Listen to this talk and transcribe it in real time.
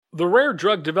The Rare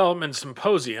Drug Development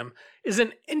Symposium is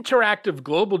an interactive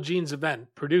global genes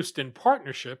event produced in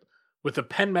partnership with the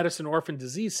Penn Medicine Orphan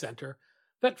Disease Center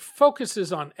that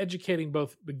focuses on educating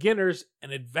both beginners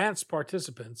and advanced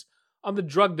participants on the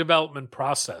drug development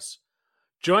process.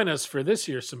 Join us for this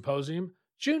year's symposium,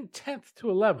 June 10th to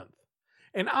 11th.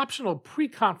 An optional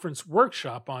pre-conference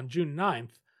workshop on June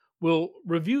 9th will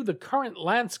review the current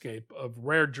landscape of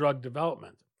rare drug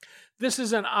development. This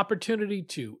is an opportunity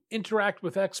to interact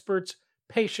with experts,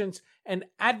 patients, and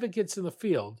advocates in the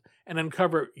field and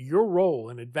uncover your role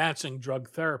in advancing drug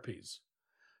therapies.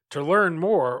 To learn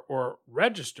more or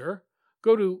register,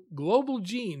 go to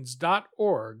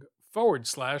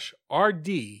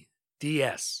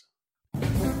globalgenes.org/RDDS.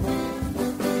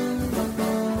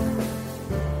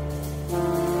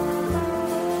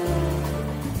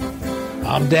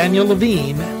 I'm Daniel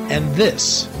Levine, and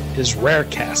this is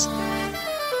Rarecast.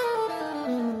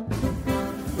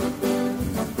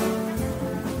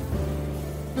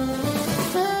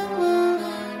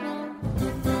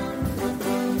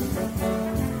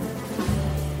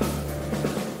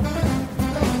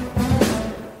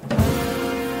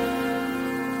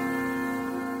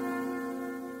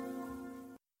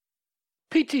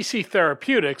 PTC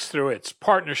Therapeutics, through its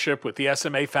partnership with the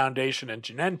SMA Foundation and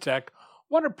Genentech,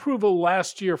 won approval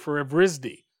last year for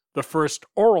Evrysdi, the first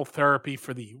oral therapy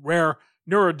for the rare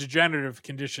neurodegenerative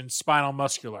condition spinal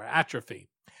muscular atrophy.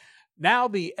 Now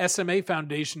the SMA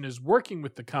Foundation is working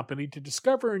with the company to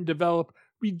discover and develop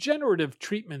regenerative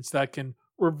treatments that can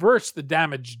reverse the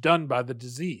damage done by the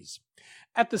disease.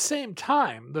 At the same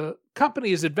time, the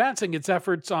company is advancing its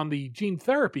efforts on the gene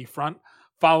therapy front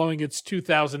following its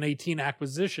 2018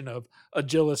 acquisition of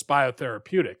Agilis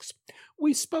Biotherapeutics.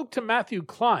 We spoke to Matthew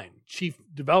Klein, Chief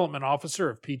Development Officer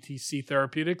of PTC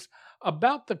Therapeutics,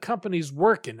 about the company's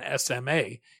work in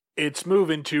SMA, its move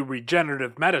into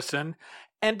regenerative medicine,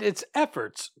 and its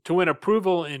efforts to win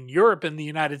approval in Europe and the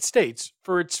United States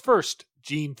for its first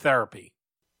gene therapy.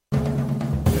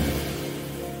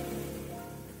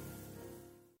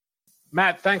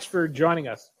 Matt, thanks for joining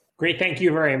us. Great. Thank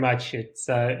you very much. It's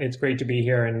great to be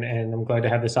here, and I'm glad to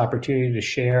have this opportunity to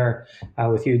share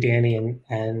with you, Danny,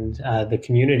 and the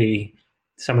community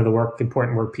some of the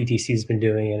important work PTC has been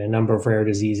doing in a number of rare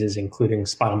diseases, including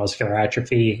spinal muscular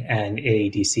atrophy and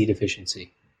AADC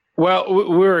deficiency. Well,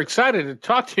 we're excited to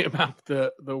talk to you about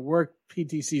the work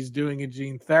PTC is doing in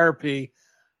gene therapy.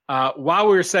 While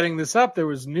we were setting this up, there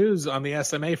was news on the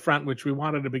SMA front, which we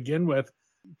wanted to begin with.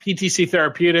 PTC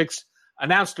Therapeutics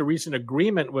announced a recent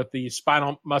agreement with the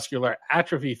Spinal Muscular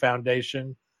Atrophy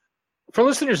Foundation. For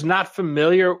listeners not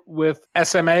familiar with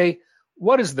SMA,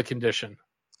 what is the condition?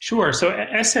 Sure. So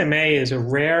SMA is a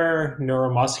rare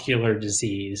neuromuscular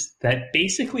disease that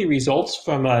basically results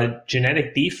from a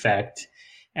genetic defect.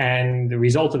 And the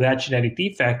result of that genetic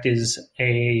defect is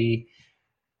a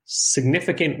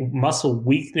significant muscle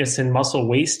weakness and muscle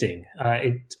wasting.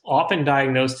 It's often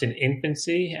diagnosed in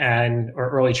infancy or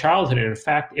early childhood. And in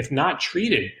fact, if not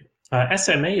treated,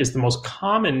 SMA is the most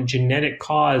common genetic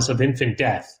cause of infant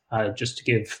death, just to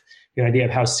give you an idea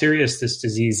of how serious this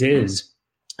disease is.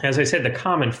 As I said, the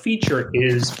common feature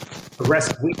is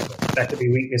progressive weakness. That could be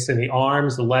weakness in the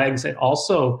arms, the legs, and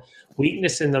also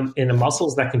weakness in the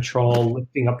muscles that control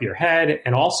lifting up your head,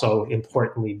 and also,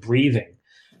 importantly, breathing.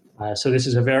 So this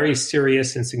is a very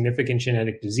serious and significant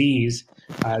genetic disease.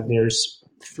 There's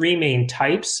three main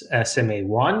types: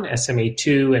 SMA1,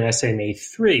 SMA2, and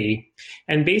SMA3.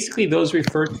 And basically those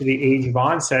refer to the age of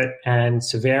onset and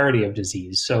severity of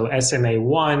disease. So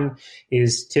SMA1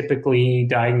 is typically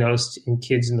diagnosed in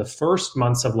kids in the first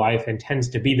months of life and tends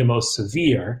to be the most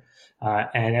severe.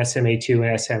 And SMA2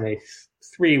 and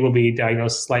SMA3 will be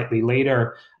diagnosed slightly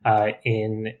later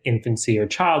in infancy or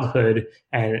childhood,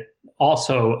 and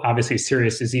also obviously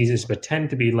serious diseases, but tend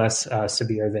to be less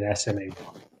severe than SMA1.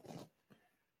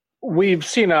 We've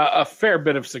seen a fair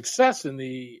bit of success in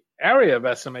the area of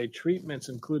SMA treatments,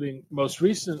 including most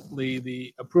recently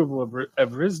the approval of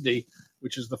Evrysdi,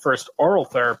 which is the first oral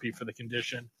therapy for the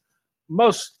condition.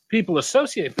 Most people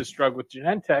associate this drug with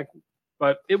Genentech,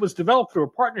 but it was developed through a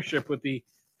partnership with the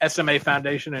SMA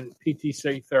Foundation and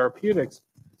PTC Therapeutics.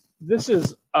 This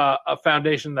is a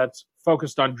foundation that's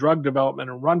focused on drug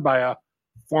development and run by a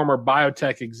former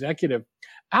biotech executive.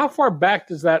 How far back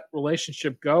does that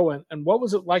relationship go, and what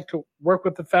was it like to work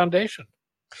with the foundation?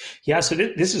 Yeah, so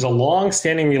this is a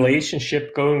long-standing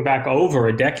relationship going back over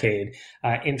a decade.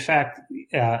 In fact,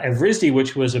 Evrysdi,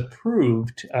 which was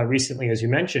approved recently, as you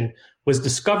mentioned, was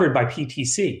discovered by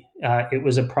PTC. It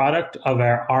was a product of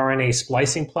our RNA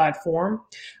splicing platform,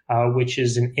 which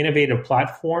is an innovative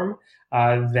platform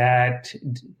that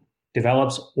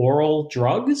develops oral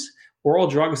drugs oral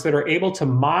drugs that are able to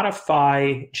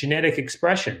modify genetic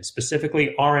expression,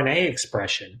 specifically RNA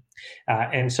expression.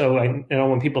 And so I know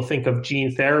when people think of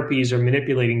gene therapies or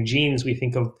manipulating genes, we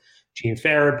think of gene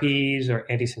therapies or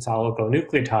antisense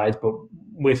oligonucleotides, but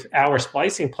with our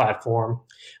splicing platform,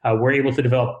 we're able to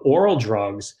develop oral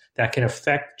drugs that can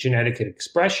affect genetic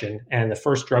expression. And the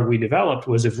first drug we developed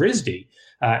was Evrysdi.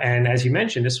 And as you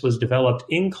mentioned, this was developed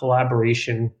in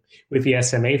collaboration with the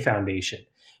SMA Foundation.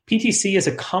 PTC as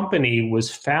a company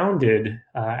was founded,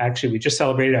 actually, we just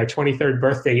celebrated our 23rd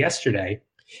birthday yesterday,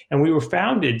 and we were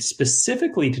founded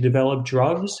specifically to develop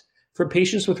drugs for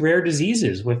patients with rare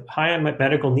diseases with high unmet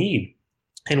medical need.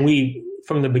 And we,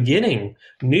 from the beginning,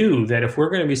 knew that if we're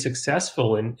going to be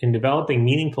successful in developing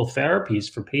meaningful therapies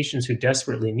for patients who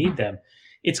desperately need them,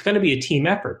 it's going to be a team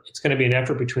effort. It's going to be an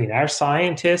effort between our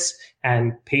scientists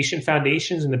and patient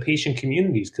foundations and the patient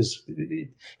communities, because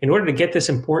in order to get this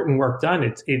important work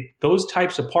done, those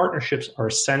types of partnerships are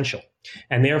essential.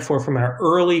 And therefore, from our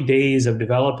early days of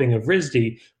developing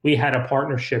Evrysdi, we had a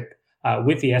partnership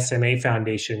with the SMA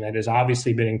Foundation that has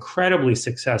obviously been incredibly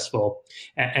successful.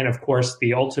 And of course,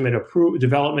 the ultimate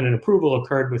development and approval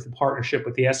occurred with the partnership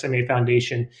with the SMA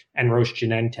Foundation and Roche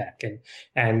Genentech.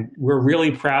 And we're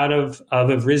really proud of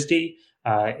Evrysdi.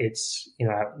 It's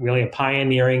really a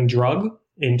pioneering drug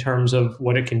in terms of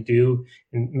what it can do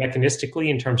mechanistically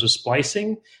in terms of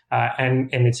splicing.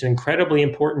 And it's an incredibly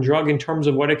important drug in terms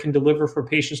of what it can deliver for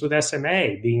patients with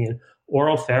SMA, being an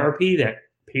oral therapy that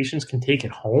patients can take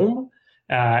at home,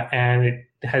 and it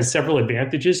has several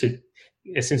advantages.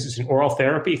 Since it's an oral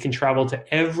therapy, it can travel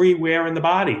to everywhere in the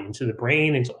body, into the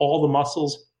brain, into all the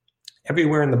muscles,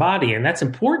 everywhere in the body. And that's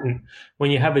important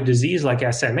when you have a disease like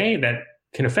SMA that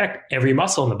can affect every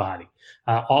muscle in the body.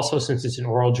 Also, since it's an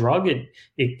oral drug,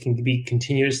 it can be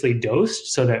continuously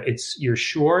dosed so that you're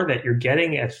sure that you're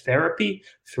getting a therapy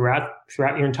throughout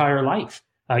your entire life.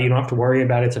 You don't have to worry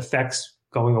about its effects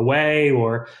going away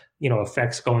or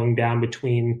effects going down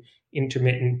between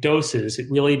intermittent doses. It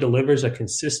really delivers a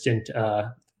consistent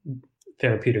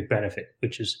therapeutic benefit,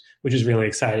 which is really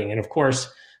exciting. And of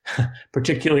course,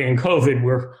 particularly in COVID,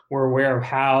 we're aware of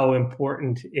how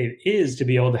important it is to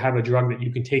be able to have a drug that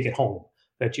you can take at home,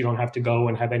 that you don't have to go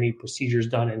and have any procedures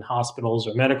done in hospitals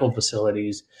or medical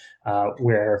facilities,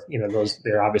 where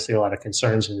there are obviously a lot of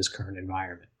concerns in this current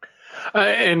environment.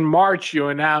 In March, you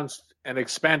announced an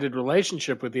expanded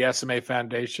relationship with the SMA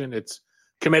Foundation. It's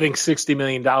committing $60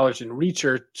 million in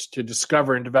research to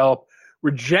discover and develop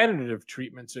regenerative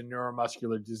treatments in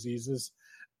neuromuscular diseases.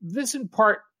 This in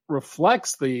part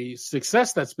reflects the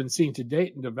success that's been seen to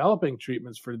date in developing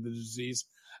treatments for the disease.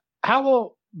 How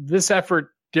will this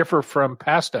effort differ from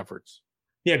past efforts?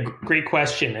 Yeah, great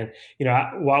question. And,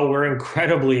 while we're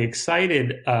incredibly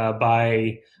excited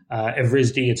by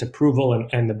Evrysdi, its approval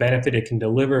and the benefit it can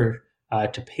deliver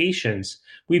to patients,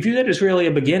 we view that as really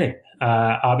a beginning.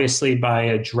 Obviously, by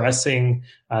addressing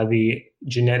the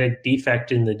genetic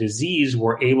defect in the disease,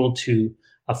 we're able to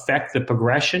affect the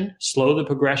progression, slow the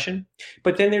progression.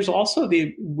 But then there's also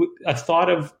a thought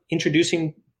of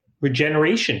introducing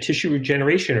regeneration, tissue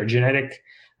regeneration, or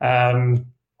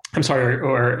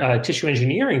tissue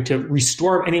engineering to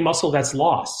restore any muscle that's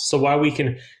lost. So while we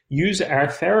can use our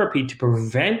therapy to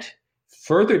prevent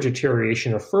further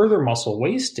deterioration or further muscle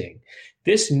wasting,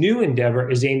 this new endeavor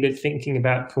is aimed at thinking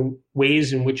about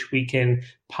ways in which we can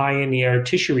pioneer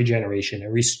tissue regeneration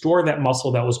and restore that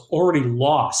muscle that was already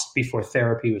lost before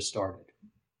therapy was started.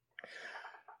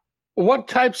 What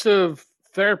types of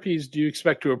therapies do you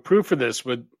expect to approve for this?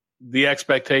 Would the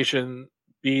expectation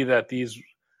be that these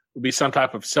will be some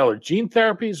type of cell or gene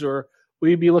therapies, or will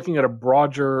you be looking at a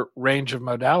broader range of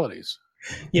modalities?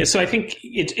 Yeah, so I think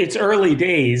it's early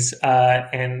days,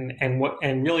 and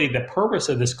really the purpose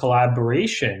of this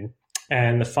collaboration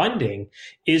and the funding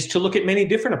is to look at many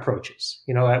different approaches.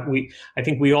 I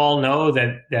think we all know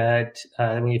that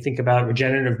when you think about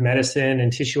regenerative medicine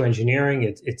and tissue engineering,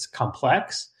 it's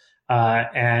complex,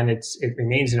 and it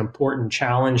remains an important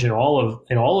challenge in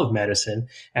all of medicine.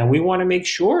 And we want to make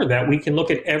sure that we can look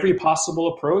at every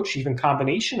possible approach, even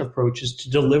combination approaches,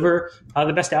 to deliver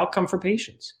the best outcome for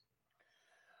patients.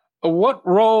 What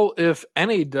role, if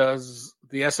any, does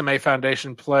the SMA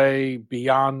Foundation play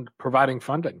beyond providing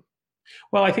funding?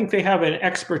 Well, I think they have an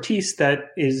expertise that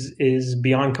is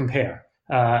beyond compare.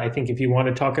 I think if you want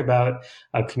to talk about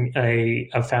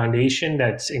a foundation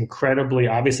that's incredibly,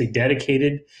 obviously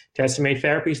dedicated to SMA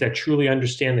therapies, that truly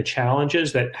understand the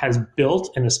challenges, that has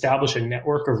built and established a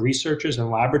network of researchers and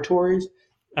laboratories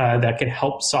that can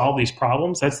help solve these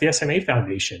problems, that's the SMA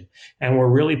Foundation. And we're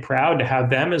really proud to have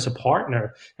them as a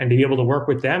partner and to be able to work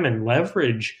with them and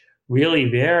leverage really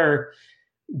their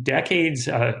decades,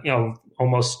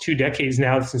 almost 2 decades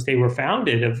now since they were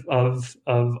founded of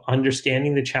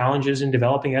understanding the challenges in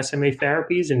developing SMA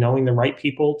therapies and knowing the right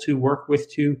people to work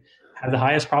with to have the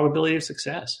highest probability of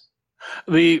success.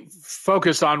 The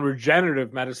focus on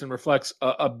regenerative medicine reflects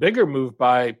a bigger move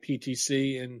by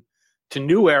PTC into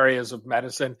new areas of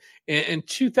medicine. In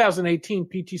 2018,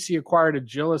 PTC acquired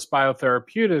Agilis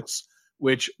Biotherapeutics,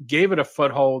 which gave it a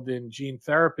foothold in gene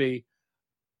therapy.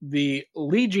 The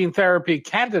lead gene therapy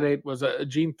candidate was a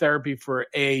gene therapy for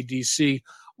AADC.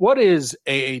 What is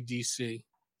AADC?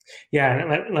 Yeah,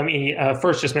 and let me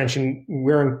first just mention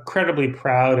we're incredibly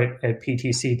proud at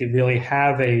PTC to really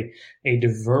have a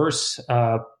diverse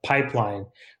pipeline.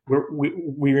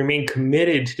 We remain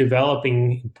committed to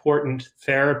developing important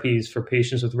therapies for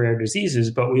patients with rare diseases,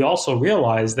 but we also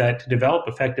realize that to develop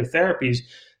effective therapies,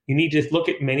 you need to look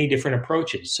at many different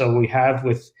approaches. So we have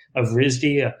with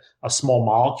Evrysdi a small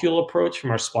molecule approach from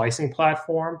our splicing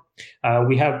platform.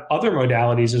 We have other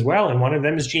modalities as well, and one of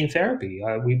them is gene therapy.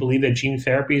 We believe that gene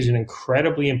therapy is an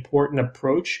incredibly important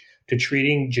approach to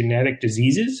treating genetic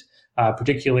diseases,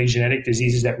 particularly genetic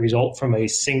diseases that result from a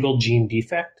single gene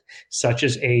defect, such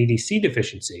as AADC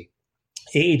deficiency.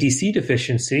 AADC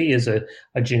deficiency is a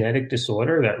genetic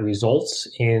disorder that results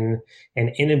in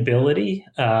an inability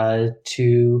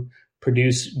to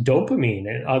produce dopamine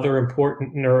and other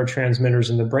important neurotransmitters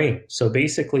in the brain. So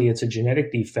basically, it's a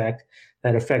genetic defect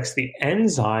that affects the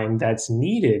enzyme that's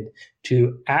needed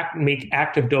to make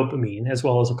active dopamine, as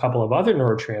well as a couple of other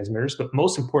neurotransmitters, but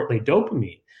most importantly,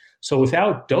 dopamine. So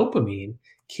without dopamine,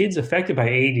 kids affected by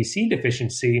AADC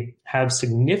deficiency have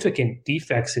significant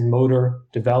defects in motor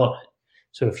development.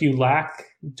 So if you lack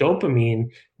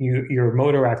dopamine, your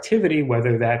motor activity,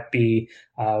 whether that be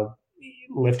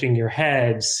lifting your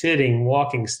head, sitting,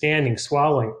 walking, standing,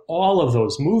 swallowing, all of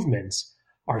those movements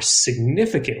are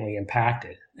significantly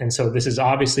impacted. And so this is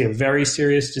obviously a very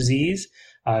serious disease,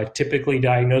 typically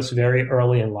diagnosed very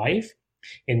early in life.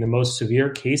 In the most severe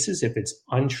cases, if it's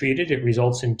untreated, it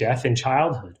results in death in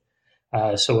childhood.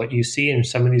 So what you see in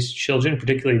some of these children,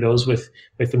 particularly those with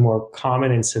the more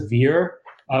common and severe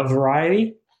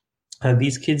variety,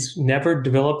 these kids never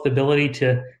develop the ability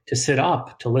to sit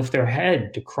up, to lift their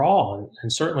head, to crawl,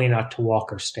 and certainly not to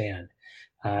walk or stand.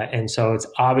 And so it's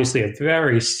obviously a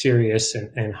very serious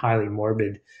and highly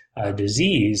morbid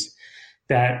disease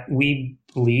that we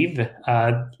believe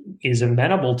is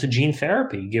amenable to gene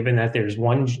therapy, given that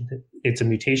it's a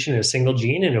mutation in a single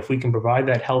gene. And if we can provide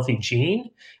that healthy gene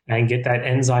and get that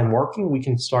enzyme working, we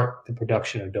can start the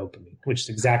production of dopamine, which is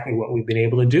exactly what we've been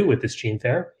able to do with this gene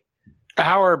therapy.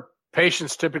 How are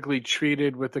patients typically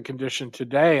treated with the condition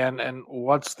today, and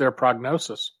what's their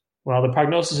prognosis? Well, the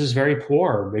prognosis is very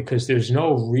poor because there's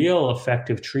no real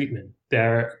effective treatment.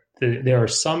 There are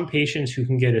some patients who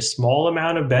can get a small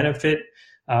amount of benefit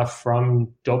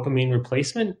from dopamine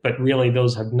replacement, but really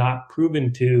those have not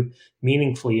proven to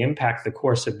meaningfully impact the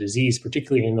course of disease,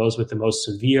 particularly in those with the most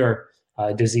severe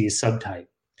disease subtype.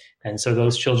 And so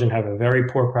those children have a very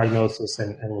poor prognosis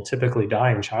and will typically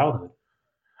die in childhood.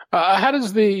 How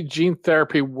does the gene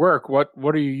therapy work? What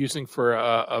are you using for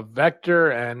a vector,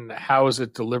 and how is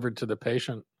it delivered to the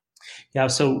patient? Yeah,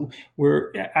 so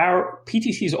our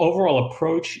PTC's overall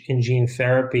approach in gene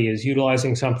therapy is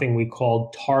utilizing something we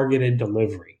call targeted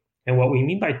delivery. And what we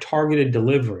mean by targeted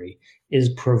delivery is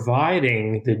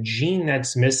providing the gene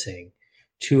that's missing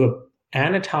to an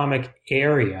anatomic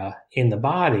area in the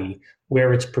body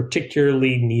where it's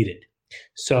particularly needed.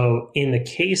 So in the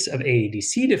case of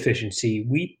AADC deficiency,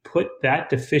 we put that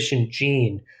deficient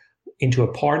gene into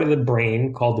a part of the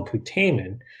brain called the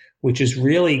putamen, which is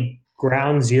really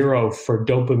ground zero for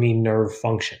dopamine nerve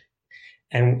function.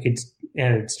 And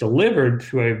it's delivered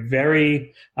through a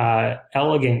very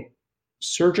elegant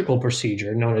surgical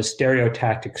procedure known as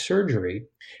stereotactic surgery,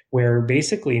 where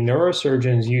basically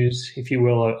neurosurgeons use, if you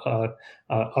will,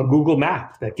 a Google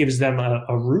map that gives them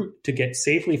a route to get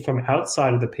safely from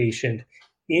outside of the patient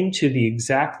into the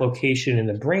exact location in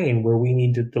the brain where we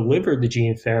need to deliver the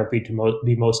gene therapy to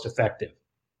be most effective.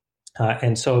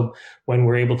 And so when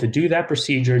we're able to do that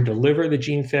procedure, deliver the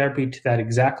gene therapy to that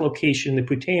exact location, the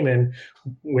putamen,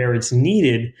 where it's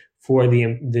needed for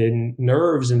the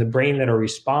nerves in the brain that are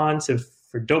responsive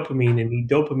for dopamine and need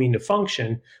dopamine to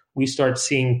function, we start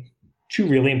seeing two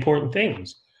really important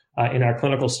things. In our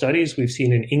clinical studies, we've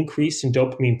seen an increase in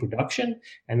dopamine production,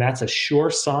 and that's a sure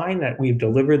sign that we've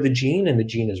delivered the gene and the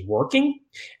gene is working.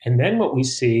 And then what we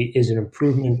see is an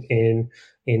improvement in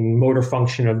in motor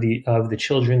function of the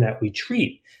children that we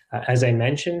treat. As I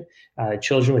mentioned,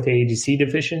 children with AADC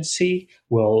deficiency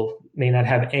may not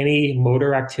have any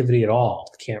motor activity at all.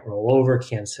 Can't roll over,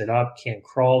 can't sit up, can't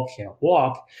crawl, can't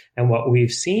walk. And what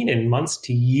we've seen in months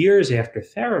to years after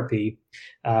therapy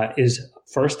is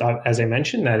first, as I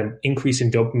mentioned, that increase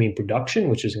in dopamine production,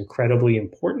 which is incredibly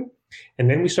important. And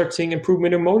then we start seeing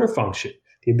improvement in motor function,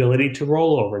 the ability to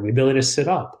roll over, the ability to sit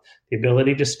up, the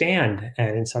ability to stand,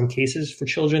 and in some cases for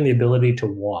children, the ability to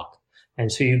walk. And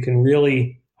so you can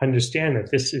really understand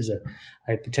that this is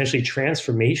a potentially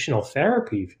transformational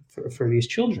therapy for these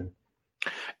children.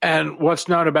 And what's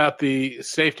known about the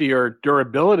safety or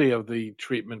durability of the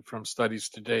treatment from studies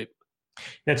to date?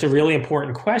 That's a really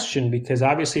important question because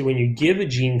obviously when you give a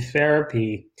gene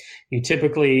therapy, you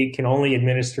typically can only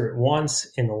administer it once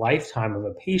in the lifetime of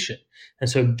a patient. And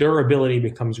so durability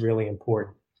becomes really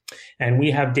important. And we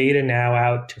have data now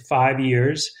out to 5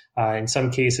 years, in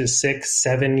some cases 6,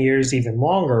 7 years, even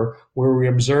longer, where we're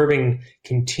observing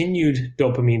continued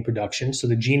dopamine production. So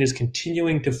the gene is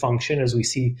continuing to function as we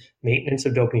see maintenance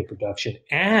of dopamine production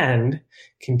and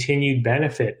continued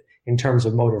benefit in terms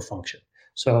of motor function.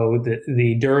 So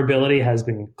the durability has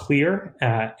been clear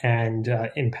and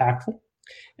impactful.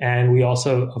 And we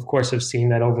also, of course, have seen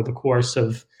that over the course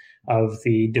of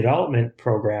the development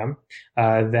program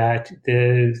that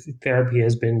the therapy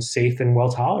has been safe and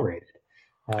well tolerated.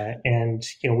 And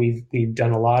we've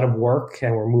done a lot of work,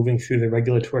 and we're moving through the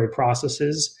regulatory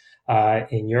processes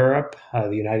in Europe,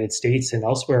 the United States, and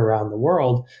elsewhere around the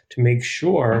world to make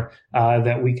sure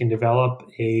that we can develop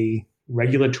a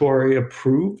regulatory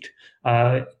approved,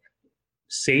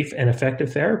 safe and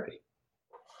effective therapy.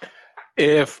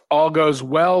 If all goes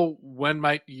well, when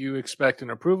might you expect an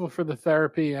approval for the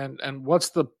therapy, and what's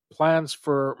the plans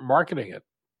for marketing it?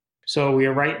 So we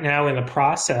are right now in the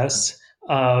process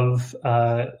of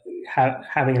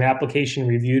having an application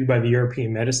reviewed by the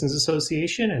European Medicines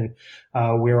Association,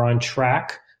 and we're on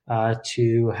track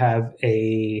to have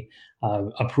a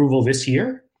approval this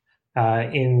year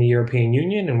in the European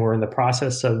Union, and we're in the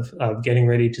process of getting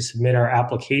ready to submit our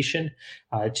application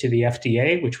to the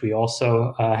FDA, which we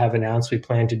also have announced we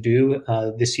plan to do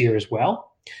this year as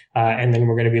well. And then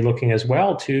we're going to be looking as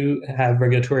well to have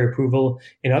regulatory approval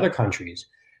in other countries.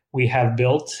 We have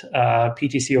built,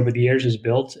 PTC over the years has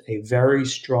built a very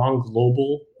strong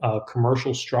global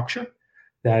commercial structure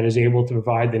that is able to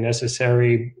provide the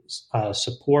necessary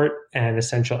support and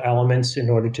essential elements in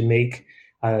order to make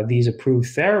these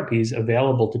approved therapies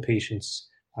available to patients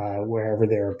wherever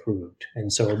they're approved.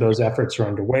 And so those efforts are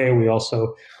underway. We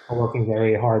also are working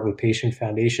very hard with patient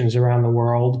foundations around the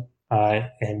world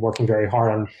and working very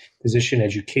hard on physician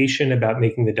education about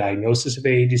making the diagnosis of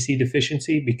AADC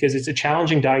deficiency, because it's a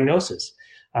challenging diagnosis.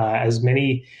 As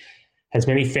many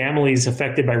families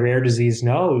affected by rare disease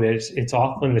know, that it's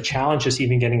often the challenge just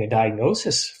even getting a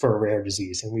diagnosis for a rare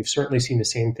disease. And we've certainly seen the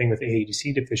same thing with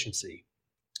AADC deficiency.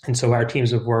 And so our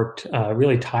teams have worked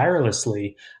really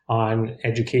tirelessly on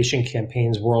education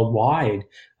campaigns worldwide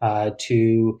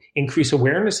to increase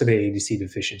awareness of AADC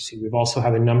deficiency. We've also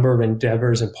have a number of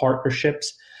endeavors and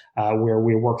partnerships where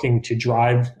we're working to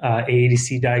drive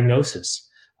AADC diagnosis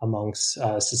amongst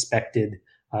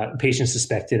patients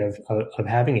suspected of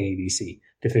having AADC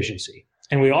deficiency.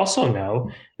 And we also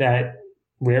know that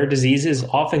rare diseases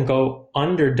often go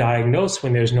underdiagnosed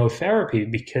when there's no therapy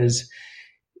because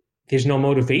there's no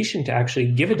motivation to actually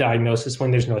give a diagnosis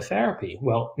when there's no therapy.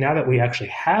 Well, now that we actually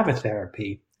have a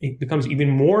therapy, it becomes even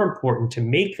more important to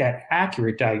make that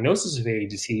accurate diagnosis of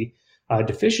AADC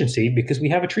deficiency because we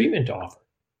have a treatment to offer.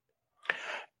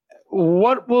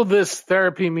 What will this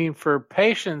therapy mean for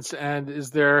patients, and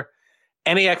is there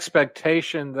any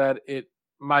expectation that it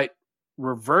might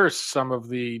reverse some of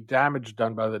the damage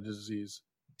done by the disease?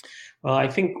 Well, I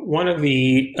think one of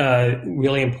the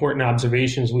really important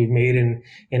observations we've made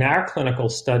in our clinical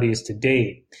studies to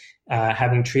date,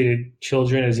 having treated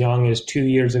children as young as 2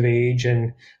 years of age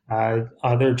and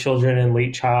other children in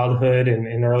late childhood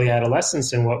and early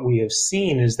adolescence, and what we have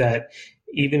seen is that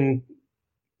even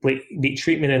the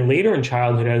treatment and later in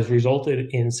childhood has resulted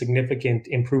in significant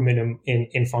improvement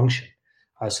in function.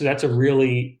 So that's a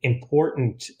really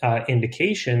important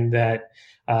indication that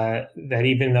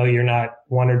even though you're not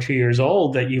 1 or 2 years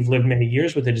old, that you've lived many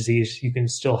years with the disease, you can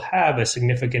still have a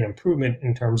significant improvement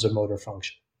in terms of motor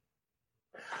function.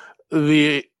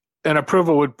 An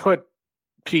approval would put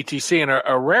PTC in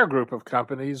a rare group of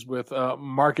companies with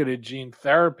marketed gene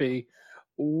therapy.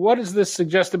 What does this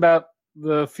suggest about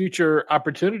the future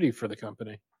opportunity for the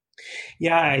company?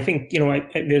 Yeah, I think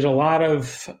there's a lot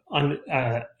of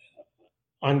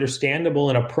understandable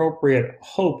and appropriate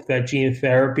hope that gene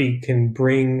therapy can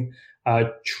bring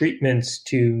treatments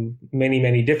to many,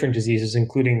 many different diseases,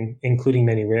 including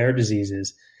many rare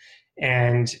diseases.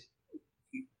 And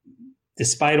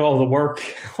despite all the work,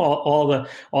 all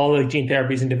the gene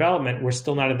therapies in development, we're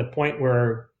still not at the point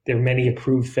where there are many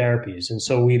approved therapies. And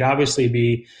so we'd obviously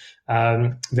be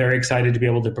very excited to be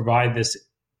able to provide this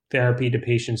therapy to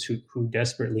patients who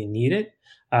desperately need it.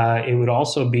 It would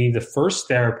also be the first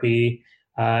therapy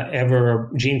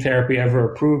gene therapy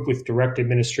ever approved with direct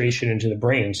administration into the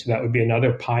brain. So that would be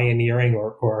another pioneering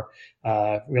or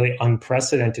really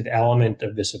unprecedented element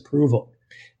of this approval.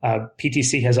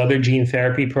 PTC has other gene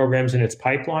therapy programs in its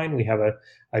pipeline. We have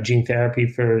a gene therapy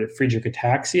for Friedreich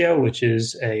ataxia, which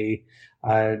is a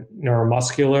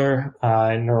neuromuscular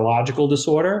neurological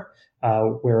disorder,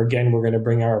 where again, we're going to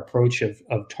bring our approach of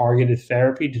targeted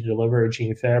therapy to deliver a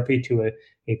gene therapy to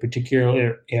a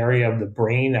particular area of the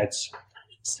brain that's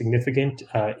significant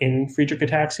in Friedreich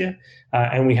ataxia.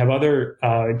 And we have other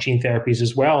gene therapies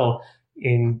as well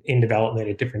in development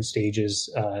at different stages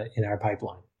in our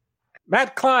pipeline.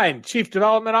 Matt Klein, Chief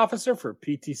Development Officer for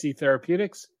PTC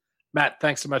Therapeutics. Matt,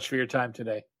 thanks so much for your time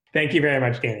today. Thank you very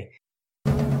much, Danny.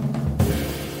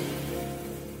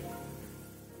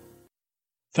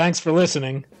 Thanks for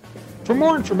listening. For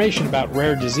more information about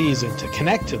rare disease and to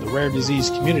connect to the rare disease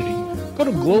community, go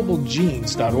to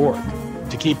globalgenes.org.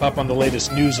 To keep up on the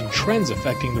latest news and trends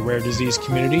affecting the rare disease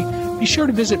community, be sure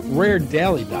to visit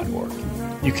raredaily.org.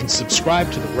 You can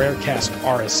subscribe to the Rarecast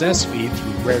RSS feed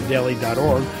through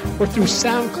raredaily.org or through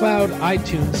SoundCloud,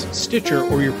 iTunes, Stitcher,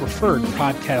 or your preferred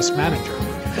podcast manager.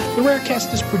 The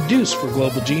Rarecast is produced for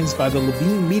Global Genes by the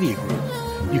Levine Media Group.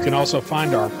 You can also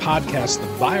find our podcast, The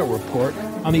Bio Report,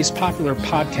 on these popular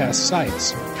podcast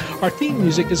sites. Our theme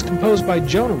music is composed by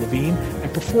Jonah Levine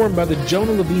and performed by the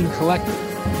Jonah Levine Collective.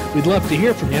 We'd love to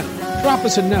hear from you. Drop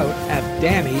us a note at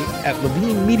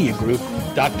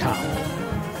danny@levinemediagroup.com.